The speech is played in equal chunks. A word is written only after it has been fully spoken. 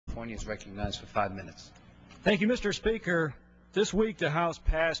California is recognized for 5 minutes. Thank you, Mr. Speaker. This week, the House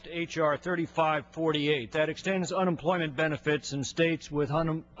passed H.R. 3548 that extends unemployment benefits in states with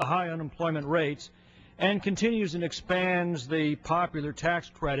high unemployment rates and continues and expands the popular tax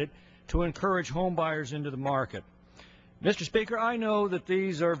credit to encourage homebuyers into the market. Mr. Speaker, I know that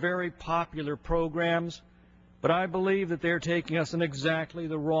these are very popular programs, but I believe that they're taking us in exactly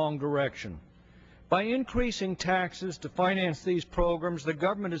the wrong direction. By increasing taxes to finance these programs, the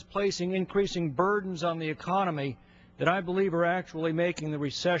government is placing increasing burdens on the economy that I believe are actually making the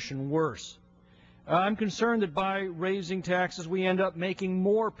recession worse. I'm concerned that by raising taxes, we end up making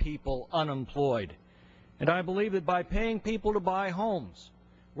more people unemployed. And I believe that by paying people to buy homes,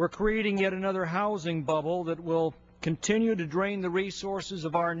 we're creating yet another housing bubble that will continue to drain the resources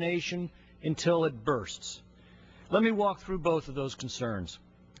of our nation until it bursts. Let me walk through both of those concerns.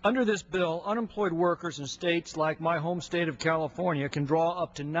 Under this bill, unemployed workers in states like my home state of California can draw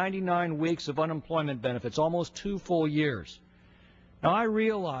up to 99 weeks of unemployment benefits, almost 2 full years. Now, I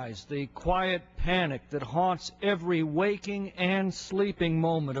realize the quiet panic that haunts every waking and sleeping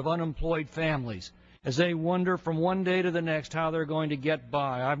moment of unemployed families as they wonder from one day to the next how they're going to get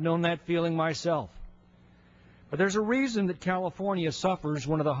by. I've known that feeling myself. But there's a reason that California suffers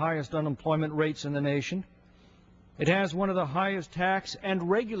one of the highest unemployment rates in the nation. It has one of the highest tax and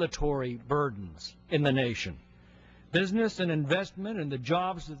regulatory burdens in the nation. Business and investment and the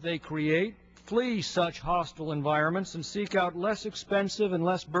jobs that they create flee such hostile environments and seek out less expensive and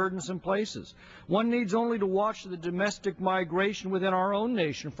less burdensome places. One needs only to watch the domestic migration within our own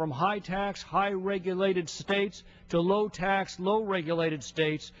nation from high-tax, high-regulated states to low-tax, low-regulated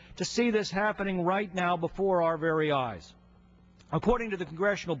states to see this happening right now before our very eyes. According to the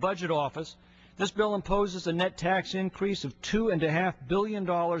Congressional Budget Office, this bill imposes a net tax increase of $2.5 billion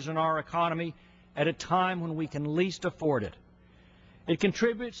in our economy at a time when we can least afford it. It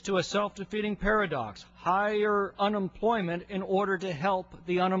contributes to a self-defeating paradox, higher unemployment in order to help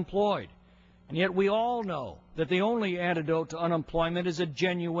the unemployed. And yet we all know that the only antidote to unemployment is a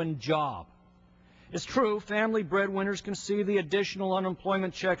genuine job. It's true, family breadwinners can see the additional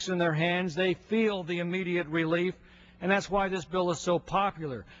unemployment checks in their hands. They feel the immediate relief. And that's why this bill is so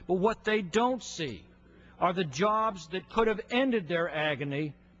popular. But what they don't see are the jobs that could have ended their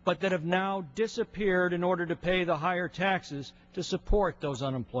agony, but that have now disappeared in order to pay the higher taxes to support those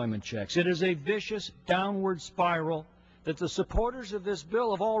unemployment checks. It is a vicious downward spiral that the supporters of this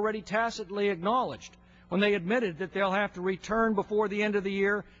bill have already tacitly acknowledged when they admitted that they'll have to return before the end of the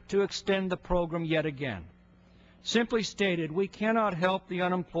year to extend the program yet again. Simply stated, we cannot help the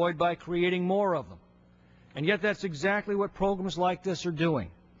unemployed by creating more of them. And yet that's exactly what programs like this are doing.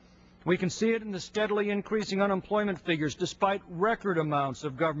 We can see it in the steadily increasing unemployment figures despite record amounts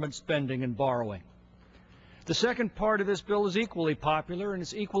of government spending and borrowing. The second part of this bill is equally popular and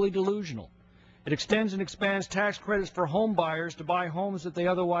it's equally delusional. It extends and expands tax credits for home buyers to buy homes that they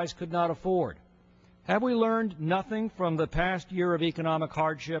otherwise could not afford. Have we learned nothing from the past year of economic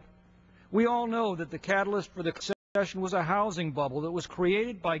hardship? We all know that the catalyst for the recession was a housing bubble that was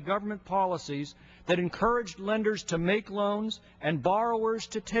created by government policies that encouraged lenders to make loans and borrowers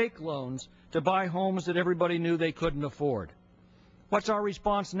to take loans to buy homes that everybody knew they couldn't afford. What's our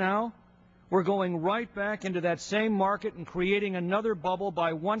response now? We're going right back into that same market and creating another bubble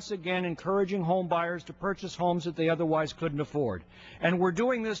by once again encouraging home buyers to purchase homes that they otherwise couldn't afford. And we're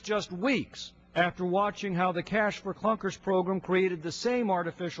doing this just weeks after watching how the Cash for Clunkers program created the same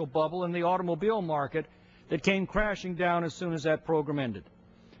artificial bubble in the automobile market that came crashing down as soon as that program ended.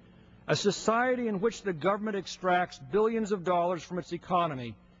 A society in which the government extracts billions of dollars from its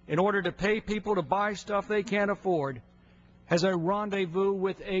economy in order to pay people to buy stuff they can't afford has a rendezvous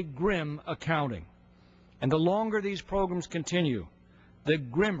with a grim accounting. And the longer these programs continue, the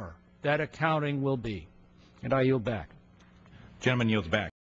grimmer that accounting will be. And I yield back. Gentleman yields back.